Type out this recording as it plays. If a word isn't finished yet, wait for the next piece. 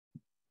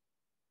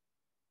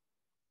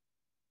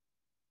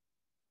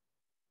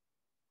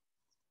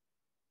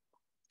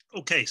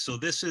Okay, so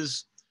this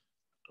is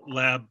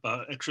lab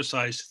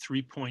exercise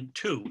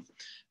 3.2,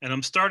 and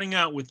I'm starting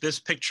out with this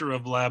picture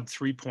of lab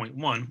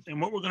 3.1. And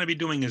what we're going to be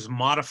doing is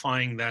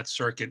modifying that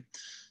circuit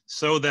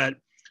so that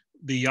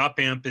the op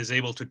amp is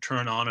able to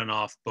turn on and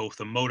off both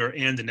a motor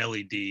and an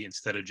LED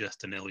instead of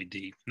just an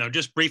LED. Now,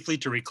 just briefly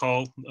to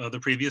recall the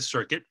previous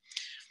circuit,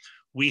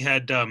 we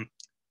had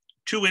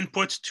two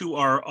inputs to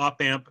our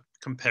op amp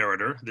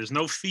comparator. There's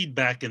no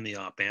feedback in the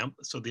op amp,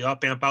 so the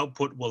op amp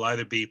output will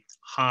either be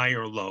high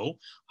or low,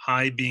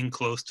 high being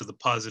close to the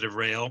positive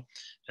rail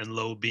and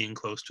low being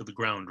close to the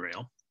ground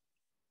rail.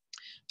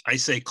 I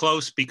say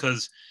close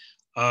because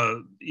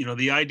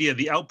the idea,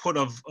 the output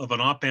of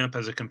an op amp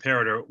as a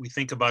comparator, we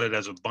think about it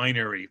as a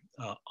binary,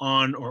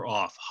 on or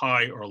off,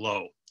 high or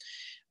low.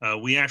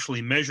 We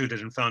actually measured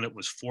it and found it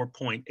was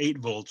 4.8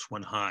 volts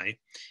when high,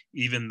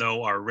 even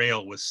though our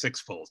rail was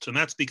 6 volts. And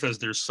that's because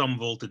there's some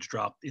voltage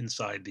drop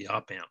inside the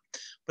op amp.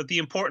 But the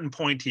important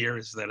point here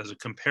is that as a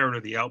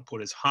comparator, the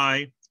output is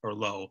high or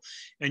low,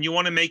 and you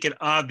want to make it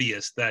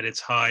obvious that it's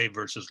high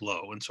versus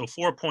low. And so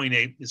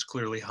 4.8 is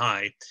clearly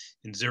high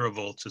and 0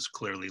 volts is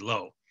clearly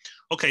low.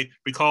 Okay,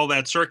 recall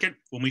that circuit.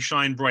 When we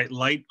shine bright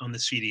light on the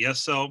CDS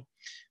cell,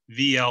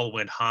 VL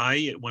went high,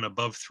 it went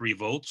above 3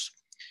 volts.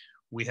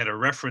 We had a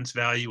reference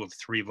value of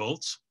 3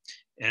 volts.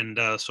 And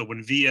so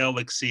when VL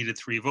exceeded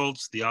 3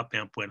 volts, the op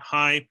amp went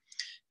high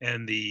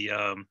and the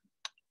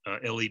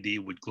LED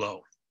would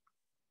glow.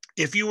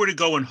 If you were to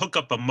go and hook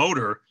up a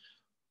motor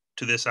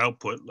to this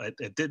output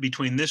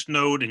between this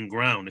node and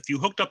ground, if you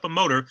hooked up a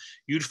motor,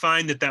 you'd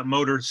find that that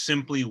motor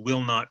simply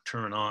will not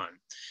turn on.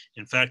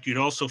 In fact, you'd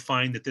also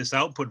find that this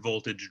output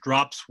voltage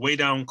drops way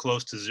down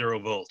close to 0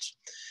 volts.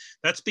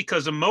 That's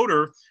because a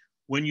motor,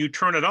 when you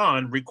turn it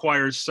on,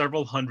 requires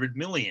several hundred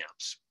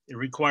milliamps. It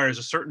requires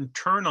a certain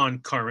turn-on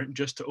current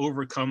just to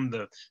overcome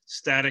the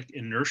static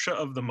inertia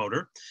of the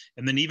motor.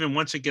 And then even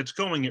once it gets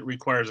going, it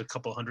requires a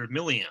couple hundred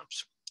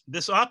milliamps.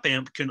 This op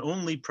amp can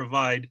only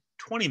provide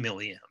 20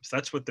 milliamps.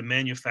 That's what the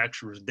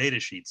manufacturer's data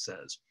sheet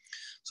says.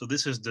 So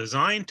this is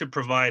designed to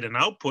provide an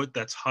output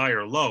that's high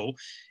or low.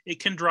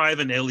 It can drive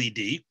an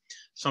LED,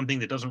 something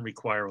that doesn't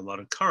require a lot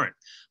of current.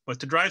 But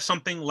to drive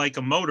something like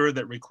a motor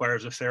that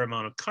requires a fair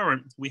amount of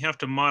current, we have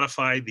to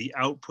modify the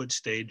output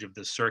stage of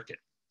the circuit.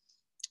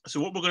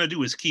 So what we're going to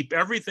do is keep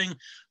everything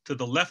to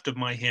the left of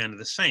my hand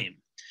the same.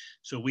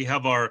 So we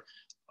have our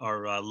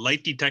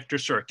light detector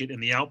circuit,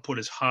 and the output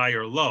is high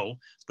or low.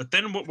 But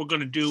then what we're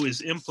going to do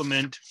is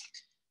implement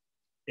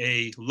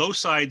a low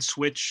side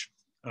switch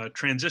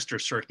transistor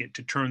circuit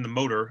to turn the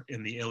motor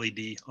and the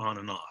LED on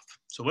and off.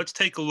 So let's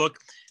take a look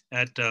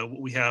at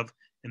what we have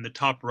in the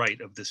top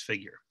right of this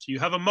figure. So you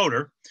have a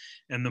motor,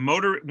 and the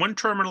motor, one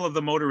terminal of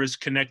the motor is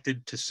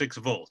connected to 6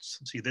 volts.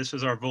 See, this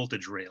is our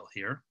voltage rail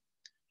here,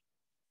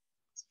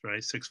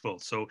 right? 6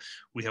 volts. So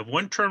we have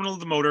one terminal of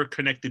the motor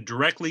connected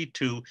directly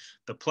to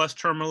the plus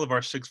terminal of our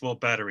 6-volt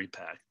battery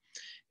pack.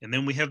 And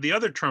then we have the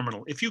other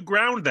terminal. If you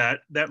ground that,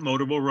 that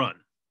motor will run.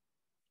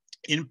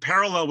 In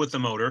parallel with the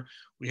motor,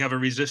 we have a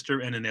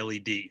resistor and an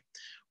LED.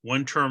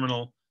 One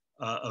terminal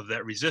of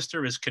that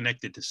resistor is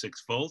connected to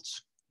 6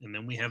 volts. And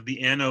then we have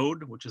the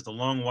anode, which is the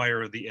long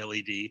wire of the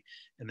LED,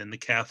 and then the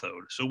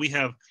cathode. So we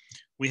have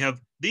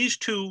these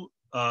two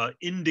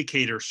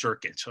indicator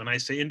circuits. When I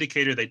say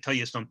indicator, they tell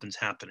you something's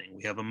happening.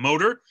 We have a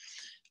motor,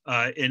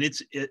 and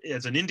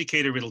as an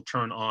indicator, it'll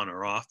turn on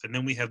or off. And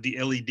then we have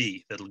the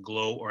LED that'll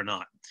glow or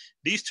not.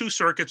 These two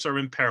circuits are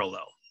in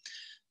parallel.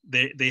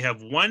 They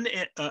have one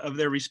of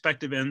their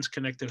respective ends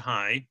connected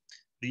high.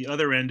 The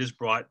other end is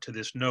brought to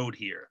this node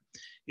here.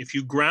 If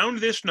you ground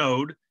this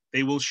node,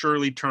 they will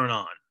surely turn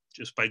on.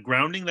 Just by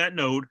grounding that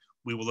node,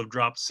 we will have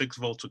dropped 6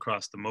 volts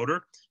across the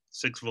motor,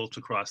 6 volts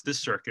across this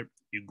circuit.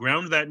 You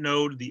ground that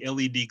node, the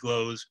LED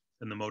glows,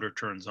 and the motor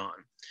turns on.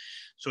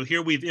 So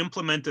here we've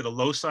implemented a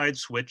low side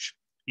switch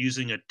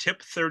using a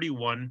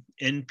TIP31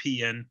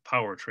 NPN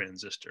power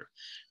transistor.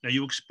 Now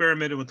you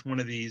experimented with one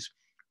of these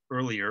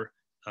earlier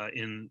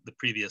in the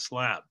previous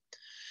lab.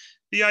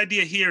 The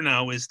idea here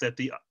now is that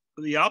the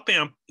op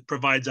amp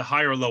provides a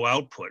high or low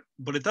output,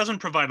 but it doesn't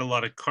provide a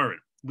lot of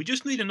current. We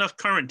just need enough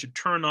current to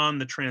turn on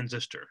the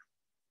transistor.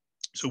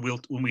 So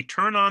when we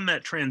turn on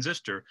that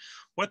transistor,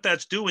 what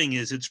that's doing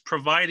is it's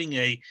providing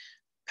a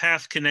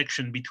path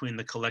connection between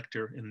the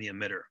collector and the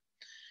emitter.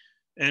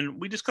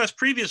 And we discussed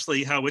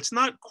previously how it's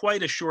not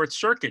quite a short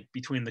circuit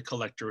between the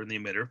collector and the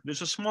emitter.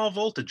 There's a small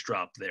voltage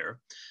drop there.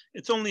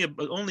 It's only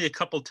a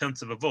couple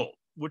tenths of a volt,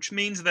 which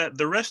means that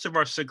the rest of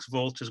our 6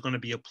 volts is going to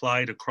be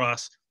applied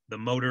across the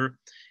motor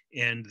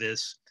and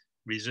this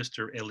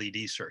resistor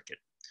LED circuit.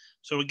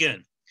 So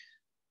again,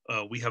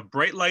 we have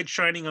bright light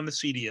shining on the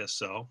CDS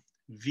cell.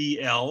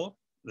 VL,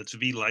 that's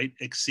V light,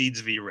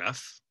 exceeds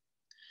VREF.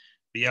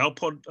 The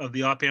output of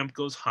the op amp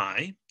goes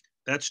high.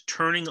 That's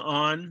turning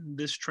on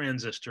this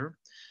transistor.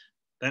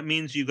 That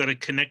means you've got a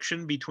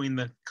connection between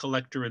the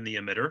collector and the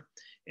emitter.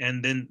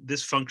 And then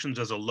this functions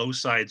as a low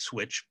side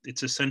switch.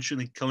 It's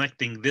essentially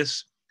connecting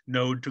this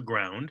node to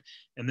ground,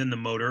 and then the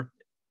motor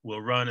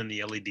will run and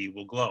the LED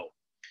will glow.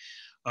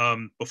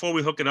 Before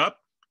we hook it up,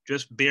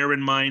 just bear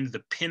in mind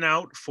the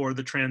pinout for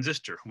the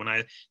transistor. When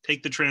I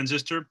take the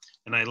transistor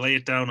and I lay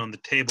it down on the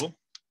table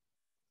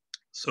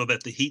so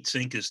that the heat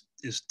sink is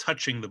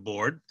touching the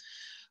board,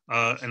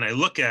 and I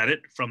look at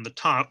it from the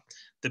top,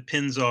 the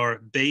pins are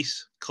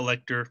base,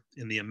 collector,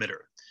 and the emitter.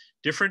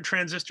 Different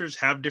transistors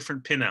have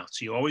different pinouts.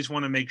 You always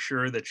want to make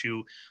sure that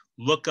you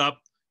look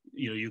up,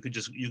 you can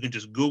just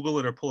Google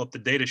it or pull up the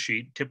data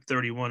sheet, tip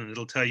 31, and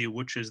it'll tell you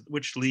which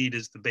lead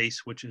is the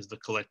base, which is the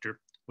collector,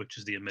 which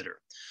is the emitter.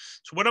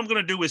 So what I'm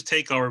going to do is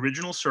take our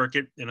original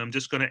circuit, and I'm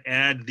just going to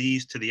add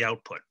these to the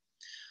output.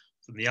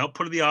 From the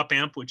output of the op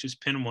amp, which is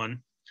pin 1,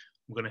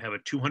 I'm going to have a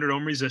 200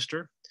 ohm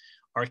resistor.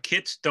 Our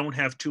kits don't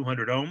have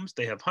 200 ohms,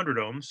 they have 100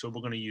 ohms, so we're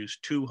going to use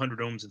 200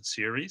 ohms in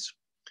series.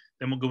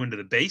 Then we'll go into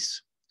the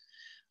base.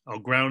 I'll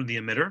ground the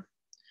emitter,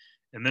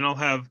 and then I'll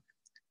have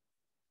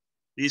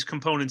these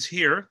components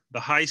here. The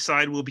high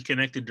side will be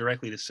connected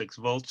directly to 6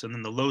 volts, and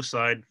then the low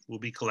side will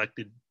be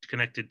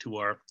connected to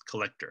our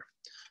collector.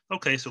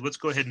 Okay, so let's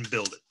go ahead and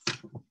build it.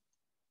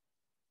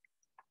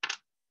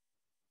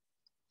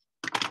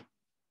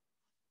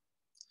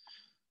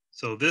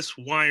 So this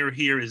wire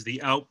here is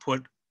the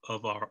output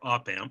of our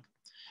op amp,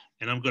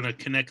 and I'm going to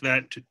connect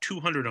that to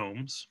 200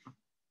 ohms.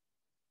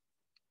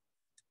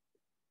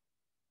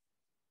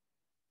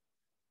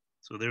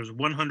 So there's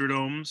 100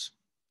 ohms,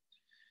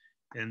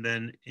 and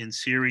then in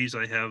series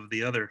I have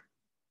the other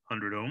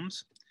 100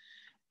 ohms,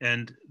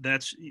 and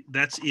that's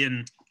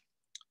in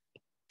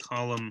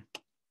column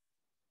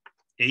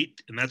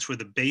 8, and that's where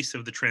the base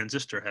of the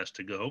transistor has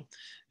to go,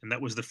 and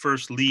that was the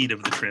first lead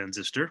of the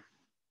transistor.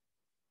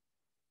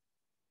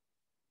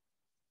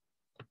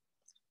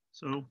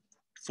 So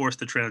force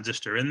the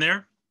transistor in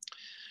there.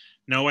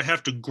 Now I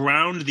have to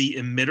ground the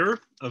emitter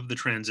of the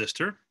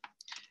transistor,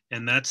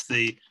 and that's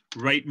the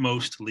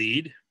rightmost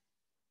lead.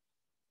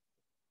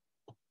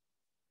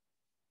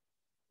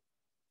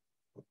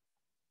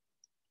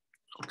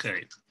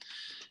 Okay,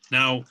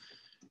 now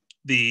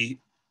the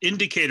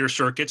indicator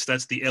circuits,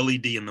 that's the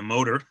LED and the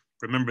motor.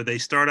 Remember, they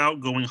start out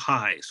going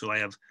high. So I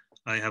have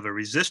a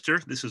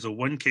resistor. This is a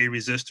 1K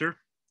resistor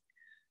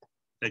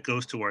that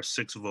goes to our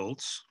 6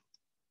 volts.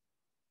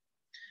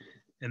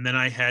 And then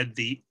I had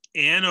the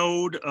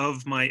anode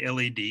of my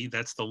LED,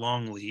 that's the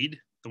long lead,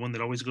 the one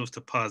that always goes to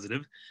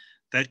positive.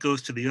 That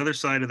goes to the other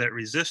side of that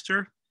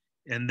resistor,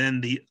 and then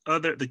the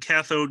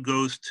cathode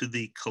goes to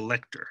the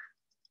collector.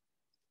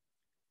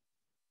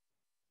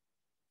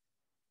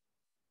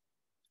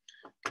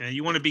 Okay,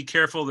 you want to be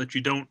careful that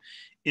you don't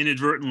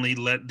inadvertently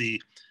let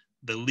the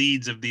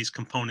leads of these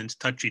components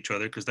touch each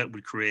other, because that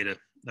would create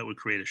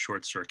a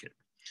short circuit.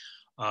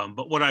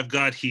 But what I've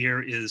got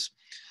here is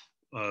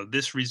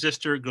this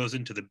resistor goes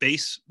into the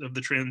base of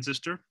the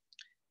transistor,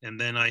 and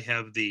then I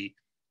have the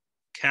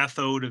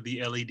cathode of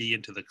the LED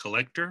into the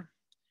collector,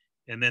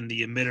 and then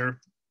the emitter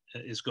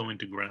is going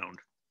to ground.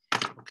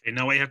 Okay,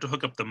 now I have to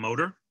hook up the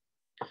motor.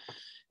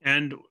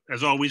 And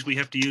as always, we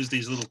have to use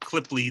these little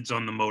clip leads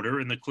on the motor,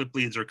 and the clip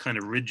leads are kind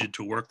of rigid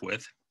to work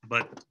with,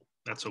 but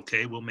that's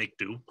okay, we'll make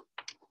do.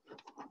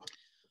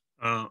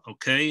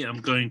 Okay,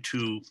 I'm going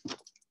to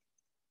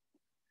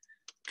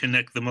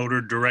connect the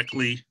motor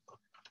directly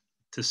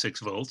to 6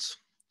 volts.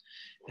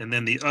 And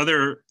then the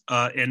other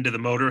end of the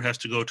motor has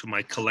to go to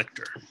my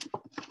collector.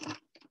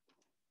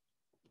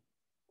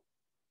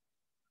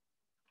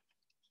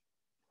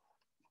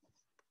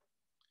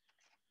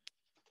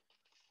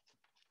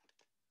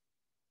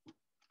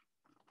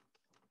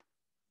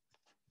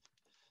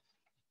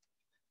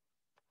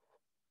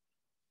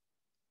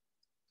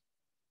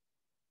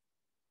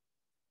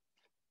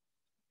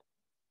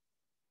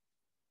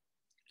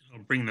 I'll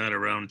bring that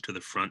around to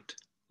the front.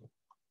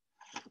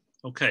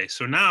 Okay,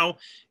 so now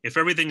if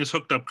everything is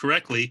hooked up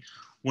correctly,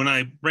 when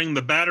I bring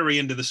the battery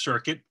into the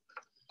circuit,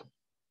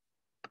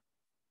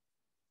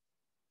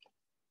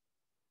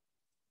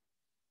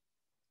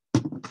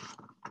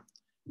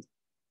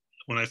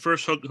 when I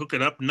first hook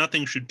it up,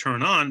 nothing should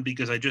turn on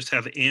because I just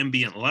have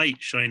ambient light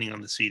shining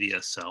on the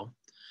CDS cell.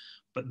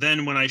 But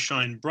then when I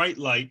shine bright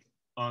light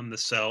on the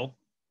cell,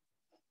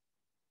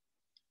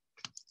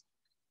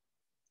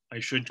 I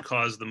should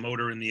cause the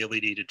motor and the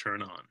LED to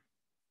turn on.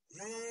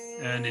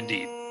 And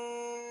indeed.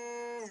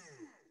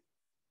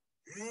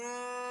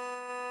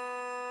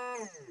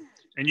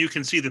 And you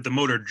can see that the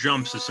motor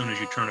jumps as soon as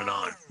you turn it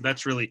on.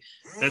 That's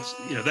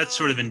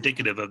sort of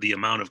indicative of the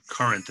amount of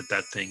current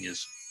that thing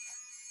is.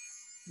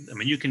 I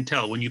mean, you can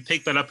tell when you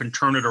pick that up and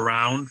turn it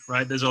around,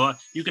 right? There's a lot,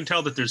 you can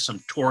tell that there's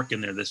some torque in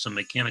there. There's some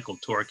mechanical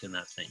torque in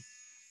that thing.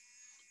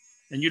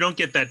 And you don't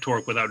get that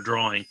torque without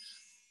drawing,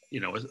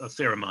 a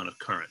fair amount of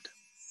current.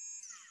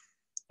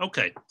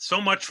 Okay,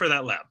 so much for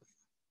that lab.